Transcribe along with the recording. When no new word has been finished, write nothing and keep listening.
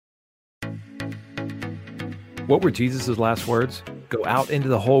What were Jesus' last words? Go out into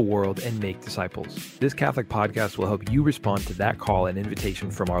the whole world and make disciples. This Catholic podcast will help you respond to that call and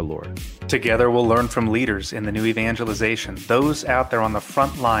invitation from our Lord. Together, we'll learn from leaders in the new evangelization, those out there on the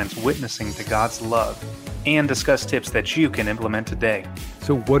front lines witnessing to God's love, and discuss tips that you can implement today.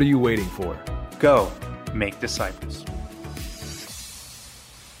 So what are you waiting for? Go make disciples.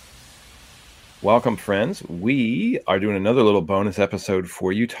 Welcome, friends. We are doing another little bonus episode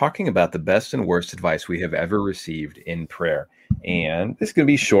for you, talking about the best and worst advice we have ever received in prayer. And this is going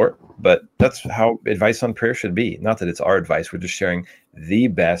to be short, but that's how advice on prayer should be. Not that it's our advice. We're just sharing the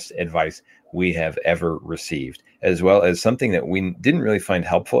best advice we have ever received, as well as something that we didn't really find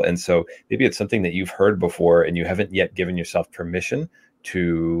helpful. And so maybe it's something that you've heard before and you haven't yet given yourself permission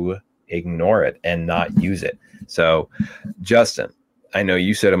to ignore it and not use it. So, Justin, I know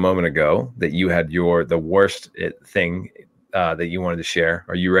you said a moment ago that you had the worst thing that you wanted to share.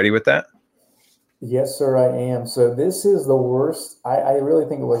 Are you ready with that? Yes, sir, I am. So this is the worst. I really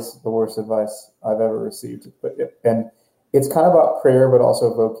think it was the worst advice I've ever received. And it's kind of about prayer, but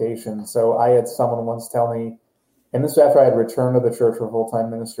also vocation. So I had someone once tell me, and this was after I had returned to the church for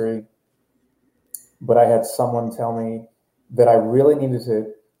full-time ministry, but I had someone tell me that I really needed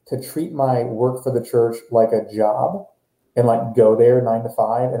to treat my work for the church like a job, and like go there 9 to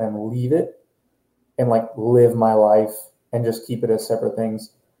 5 and then leave it and like live my life and just keep it as separate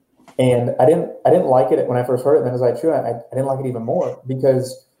things. And I didn't like it when I first heard it. And then as I chewed it, I didn't like it even more,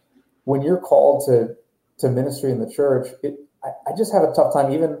 because when you're called to ministry in the church, I just have a tough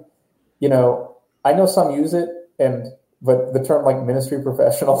time. Even, I know some use it, but the term like ministry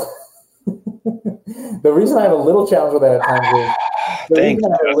professional, the reason I have a little challenge with that at times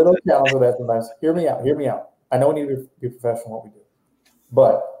is, hear me out. I know we need to be professional in what we do,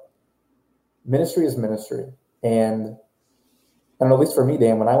 but ministry is ministry. And I don't know, at least for me,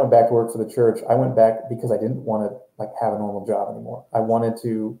 Dan, when I went back to work for the church, I went back because I didn't want to like have a normal job anymore. I wanted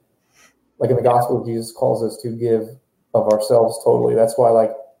to, like in the gospel, Jesus calls us to give of ourselves totally. That's why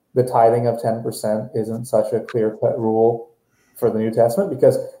like the tithing of 10% isn't such a clear-cut rule for the New Testament,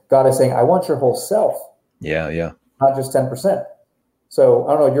 because God is saying, I want your whole self. Yeah. Not just 10%. So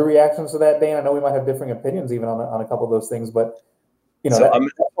I don't know your reactions to that, Dan. I know we might have differing opinions even on a couple of those things, but that's something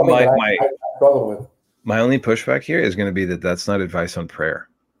I struggled with. My only pushback here is going to be that's not advice on prayer.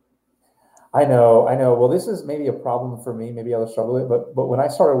 I know. Well, this is maybe a problem for me. Maybe I'll struggle with it. But when I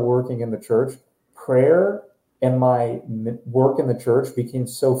started working in the church, prayer and my work in the church became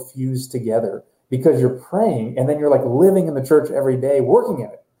so fused together, because you're praying and then you're like living in the church every day, working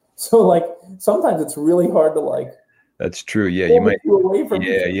in it. So like sometimes it's really hard to like. That's true. Yeah, you might.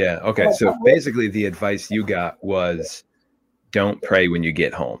 Yeah. Okay, so basically, the advice you got was, don't pray when you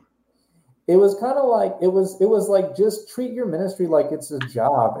get home. It was kind of like it was like just treat your ministry like it's a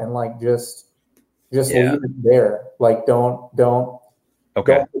job, and like just leave it there. Like don't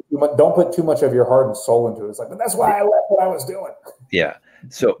put too much of your heart and soul into it. It's like, but that's why I left what I was doing. Yeah.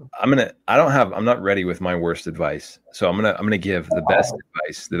 So I'm not ready with my worst advice. So I'm gonna give the best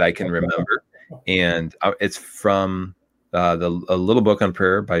advice that I can remember. And it's from a little book on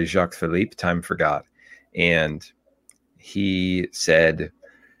prayer by Jacques Philippe, Time for God. And he said,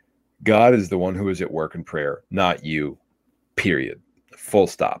 God is the one who is at work in prayer, not you, period, full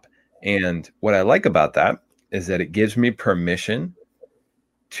stop. And what I like about that is that it gives me permission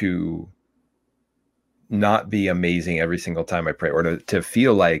to not be amazing every single time I pray, or to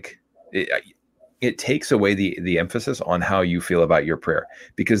feel like it takes away the emphasis on how you feel about your prayer,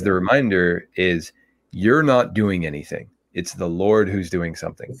 because the reminder is you're not doing anything. It's the Lord who's doing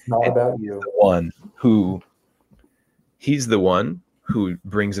something. It's not about you. He's the one who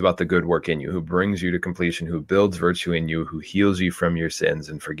brings about the good work in you, who brings you to completion, who builds virtue in you, who heals you from your sins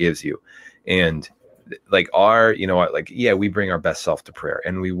and forgives you. And like we bring our best self to prayer,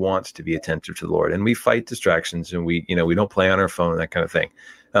 and we want to be attentive to the Lord, and we fight distractions, and we don't play on our phone, that kind of thing.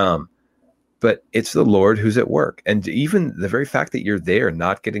 But it's the Lord who's at work. And even the very fact that you're there,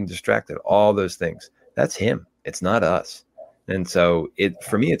 not getting distracted, all those things, that's him. It's not us. And so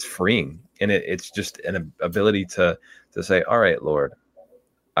for me, it's freeing. And it's just an ability to say, all right, Lord,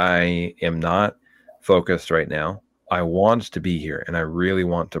 I am not focused right now. I want to be here, and I really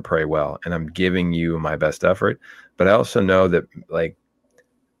want to pray well, and I'm giving you my best effort. But I also know that like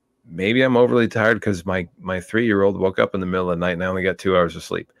maybe I'm overly tired because my 3-year-old woke up in the middle of the night and I only got 2 hours of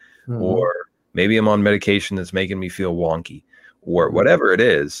sleep. Mm-hmm. Or maybe I'm on medication that's making me feel wonky, or whatever it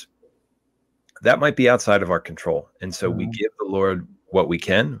is. That might be outside of our control. And so we give the Lord what we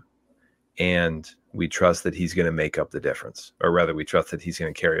can, and we trust that he's going to make up the difference, or rather we trust that he's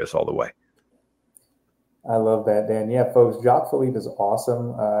going to carry us all the way. I love that, Dan. Yeah, folks, Jacques Philippe is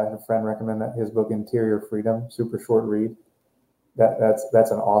awesome. I had a friend recommend his book, Interior Freedom, super short read. That's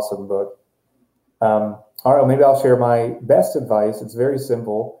an awesome book. All right, well, maybe I'll share my best advice. It's very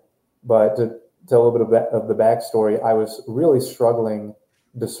simple, but to tell a little bit of the backstory, I was really struggling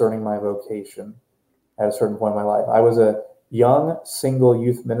discerning my vocation at a certain point in my life. I was a young single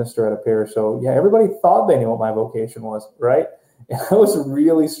youth minister at a parish, so yeah, everybody thought they knew what my vocation was, right? And I was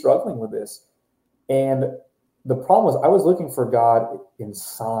really struggling with this. And the problem was I was looking for God in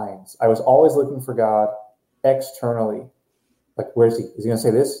signs. I was always looking for God externally. Like, where is he? Is he going to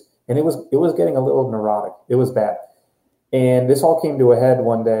say this? And it was getting a little neurotic. It was bad. And this all came to a head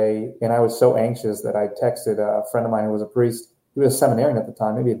one day, and I was so anxious that I texted a friend of mine who was a priest. He was a seminarian at the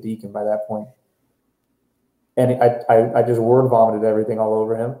time, maybe a deacon by that point. And I just word vomited everything all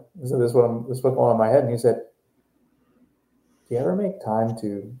over him. So this was going on in my head. And he said, do you ever make time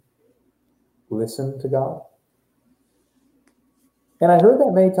to listen to God? And I heard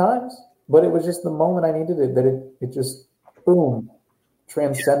that many times, but it was just the moment I needed it, that it just, boom,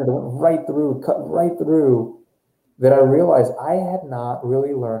 transcended, it went right through, cut right through, that I realized I had not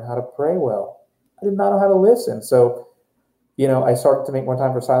really learned how to pray well. I did not know how to listen. So, I started to make more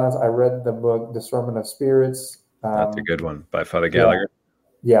time for silence. I read the book Discernment of Spirits. That's a good one, by Father Gallagher.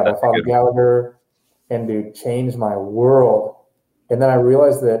 Yeah, by Father Gallagher. And dude, changed my world. And then I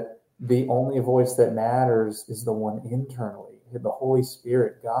realized that the only voice that matters is the one internally, the Holy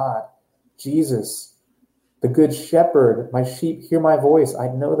Spirit, God, Jesus, the Good Shepherd. My sheep hear my voice. I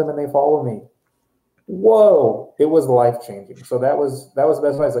know them and they follow me. Whoa, it was life-changing. So that was the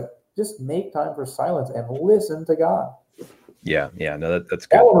best advice. Like, just make time for silence and listen to God. Yeah, no, that's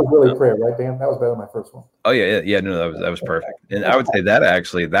good. That one was really prayer, right, Dan? That was better than my first one. Oh yeah, no, that was perfect. And I would say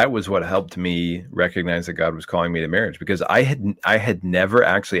that was what helped me recognize that God was calling me to marriage, because I had never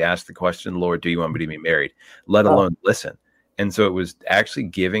actually asked the question, Lord, do you want me to be married? Let alone listen. And so it was actually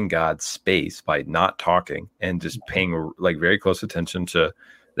giving God space by not talking and just paying like very close attention to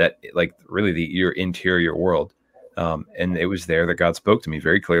that, like really your interior world. And it was there that God spoke to me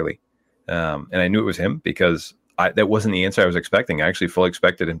very clearly. And I knew it was him because that wasn't the answer I was expecting. I actually fully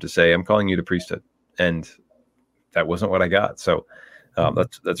expected him to say, I'm calling you to priesthood. And that wasn't what I got. So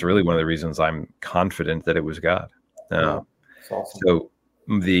that's really one of the reasons I'm confident that it was God. That's awesome. So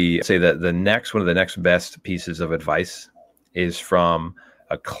the next best pieces of advice is from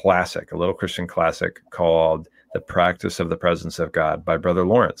a little Christian classic called The Practice of the Presence of God by Brother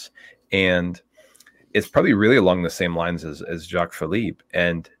Lawrence. And it's probably really along the same lines as Jacques Philippe.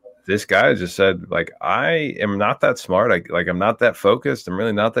 And this guy just said, like, I am not that smart. I'm not that focused. I'm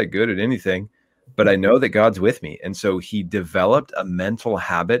really not that good at anything, but I know that God's with me. And so he developed a mental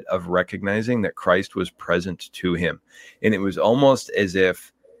habit of recognizing that Christ was present to him. And it was almost as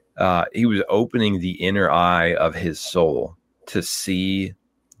if he was opening the inner eye of his soul to see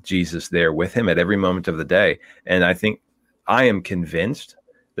Jesus there with him at every moment of the day. And I am convinced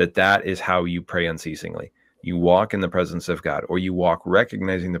that is how you pray unceasingly. You walk in the presence of God, or you walk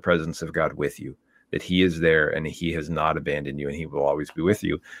recognizing the presence of God with you, that he is there and he has not abandoned you and he will always be with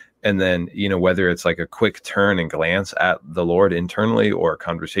you. And then, whether it's like a quick turn and glance at the Lord internally or a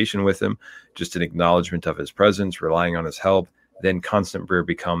conversation with him, just an acknowledgement of his presence, relying on his help, then constant prayer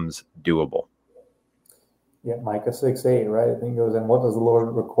becomes doable. Yeah, Micah 6:8, right? I think it goes, and what does the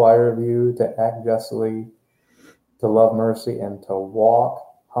Lord require of you? To act justly, to love mercy, and to walk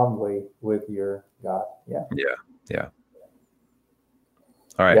humbly with your God. Yeah.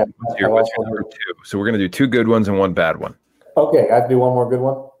 All right. What's your number 2? So we're going to do 2 good ones and 1 bad one. Okay. I have to do one more good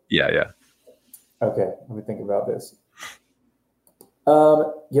one? Yeah. Okay. Let me think about this.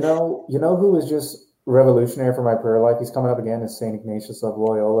 You know who is just revolutionary for my prayer life? He's coming up again, is St. Ignatius of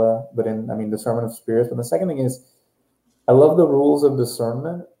Loyola, but Discernment of Spirits. But the second thing is, I love the rules of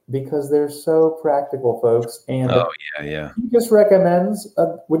discernment because they're so practical, folks. And he just recommends,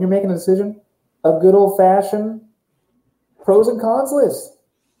 when you're making a decision, a good old-fashioned pros and cons list.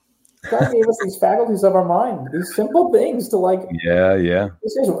 God gave us these faculties of our mind, these simple things to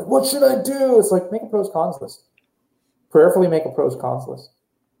decision. Like, what should I do? It's like, make a pros cons list. Prayerfully make a pros cons list.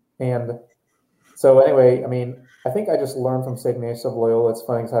 And so anyway, I think I just learned from St. Ignatius of Loyola. It's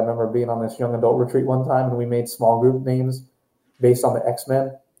funny because I remember being on this young adult retreat one time and we made small group names based on the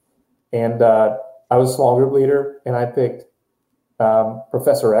X-Men. And I was a small group leader and I picked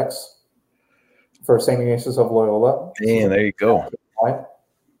Professor X for St. Ignatius of Loyola. Man, there you go.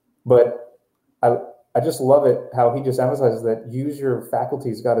 But I just love it how he just emphasizes that use your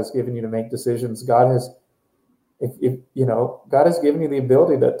faculties God has given you to make decisions. God has God has given you the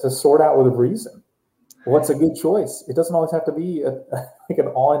ability to sort out with reason what's a good choice. It doesn't always have to be like an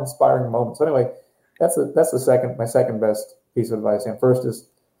awe-inspiring moment. So anyway, That's my second best piece of advice. And first is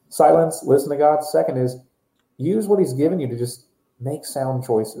silence, listen to God. Second is use what he's given you to just make sound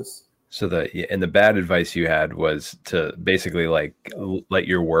choices. So the bad advice you had was to basically like let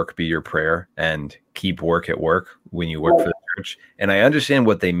your work be your prayer and keep work at work when you work for the church. And I understand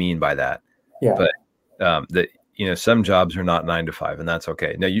what they mean by that. Yeah. But that, some jobs are not 9 to 5, and that's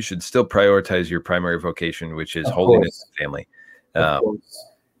okay. Now you should still prioritize your primary vocation, which is holiness and family.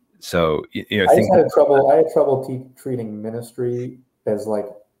 So I had trouble treating ministry as like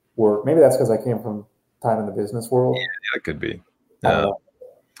work. Maybe that's because I came from time in the business world. Yeah, that could be.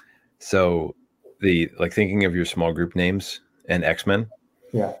 So thinking of your small group names and X-Men.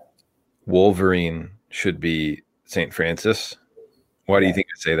 Yeah. Wolverine should be St. Francis. Why do you think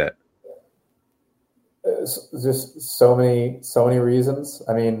I say that? Just so many reasons.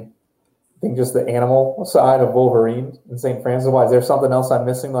 I mean, I think just the animal side of Wolverine and St. Francis. Why, is there something else I'm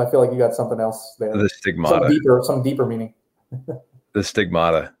missing? I feel like you got something else there. The stigmata. Some deeper meaning. The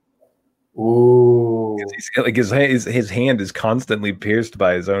stigmata. Ooh. Like his hand is constantly pierced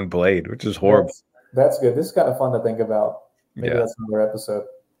by his own blade, which is horrible. That's good. This is kind of fun to think about. Maybe that's another episode.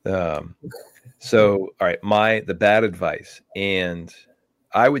 So, all right, the bad advice, and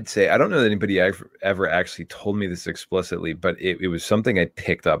I would say, I don't know that anybody ever actually told me this explicitly, but it was something I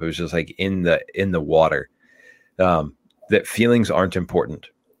picked up. It was just like in the water, that feelings aren't important.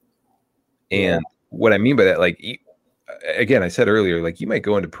 And what I mean by that, like, again, I said earlier, like you might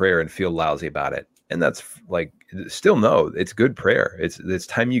go into prayer and feel lousy about it. And that's like, still no, it's good prayer. It's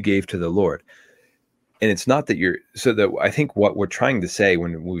time you gave to the Lord. And it's not that I think what we're trying to say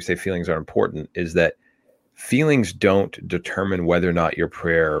when we say feelings are important is that feelings don't determine whether or not your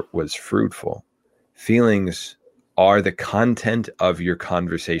prayer was fruitful. Feelings are the content of your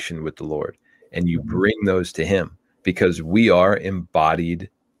conversation with the Lord, and you bring those to him because we are embodied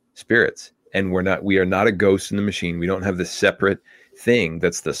spirits, and we are not a ghost in the machine. We don't have this separate thing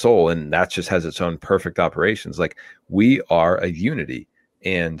that's the soul, and that just has its own perfect operations. Like we are a unity,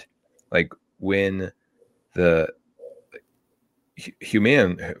 and like when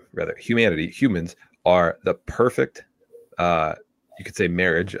humans are the perfect, you could say,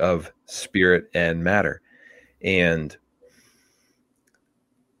 marriage of spirit and matter. And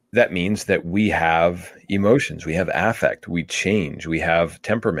that means that we have emotions, we have affect, we change, we have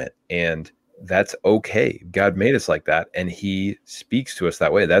temperament, and that's okay. God made us like that, and he speaks to us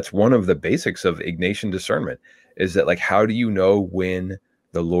that way. That's one of the basics of Ignatian discernment, is that like, how do you know when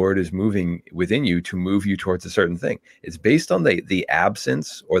the Lord is moving within you to move you towards a certain thing? It's based on the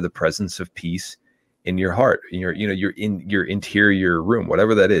absence or the presence of peace in your heart, you're in your interior room,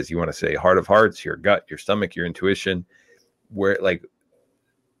 whatever that is. You want to say heart of hearts, your gut, your stomach, your intuition, where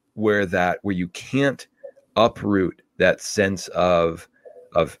you can't uproot that sense of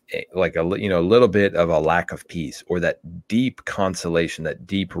like a little bit of a lack of peace, or that deep consolation, that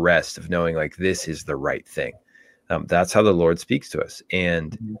deep rest of knowing like this is the right thing. That's how the Lord speaks to us.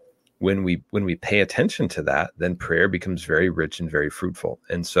 And when we pay attention to that, then prayer becomes very rich and very fruitful.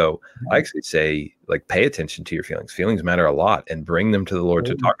 And so I actually say, like, pay attention to your feelings. Feelings matter a lot, and bring them to the Lord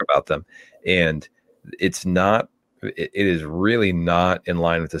to talk about them. And it is really not in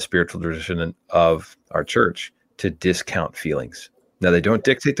line with the spiritual tradition of our church to discount feelings. Now, they don't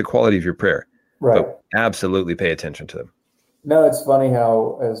dictate the quality of your prayer, right? But absolutely pay attention to them. No, it's funny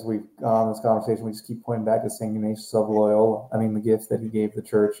how, as we've gone on this conversation, we just keep pointing back to St. Ignatius of Loyola. I mean, the gift that he gave the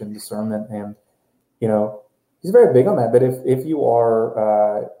church in discernment, and he's very big on that. That if you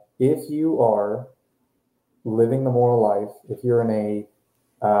are living the moral life, if you are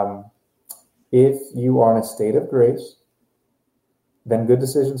in a state of grace, then good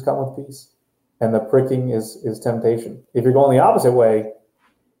decisions come with peace, and the pricking is temptation. If you're going the opposite way,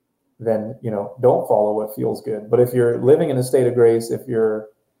 then don't follow what feels good. But if you're living in a state of grace, if you're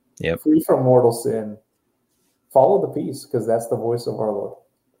free from mortal sin, follow the peace, because that's the voice of our Lord.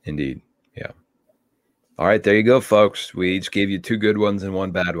 Indeed. Yeah. All right, there you go, folks. We each gave you 2 good ones and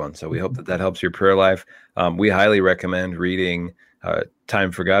 1 bad one. So we hope that helps your prayer life. We highly recommend reading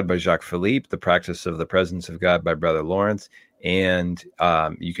Time for God by Jacques Philippe, The Practice of the Presence of God by Brother Lawrence, and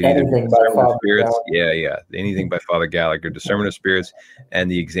you can either Discernment of Spirits, anything by Father Gallagher, Discernment of Spirits, and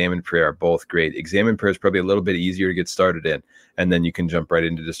the Examined Prayer are both great. Examined Prayer is probably a little bit easier to get started in, and then you can jump right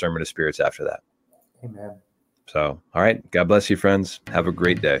into Discernment of Spirits after that. Amen. So, all right, God bless you, friends. Have a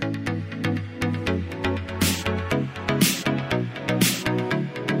great day.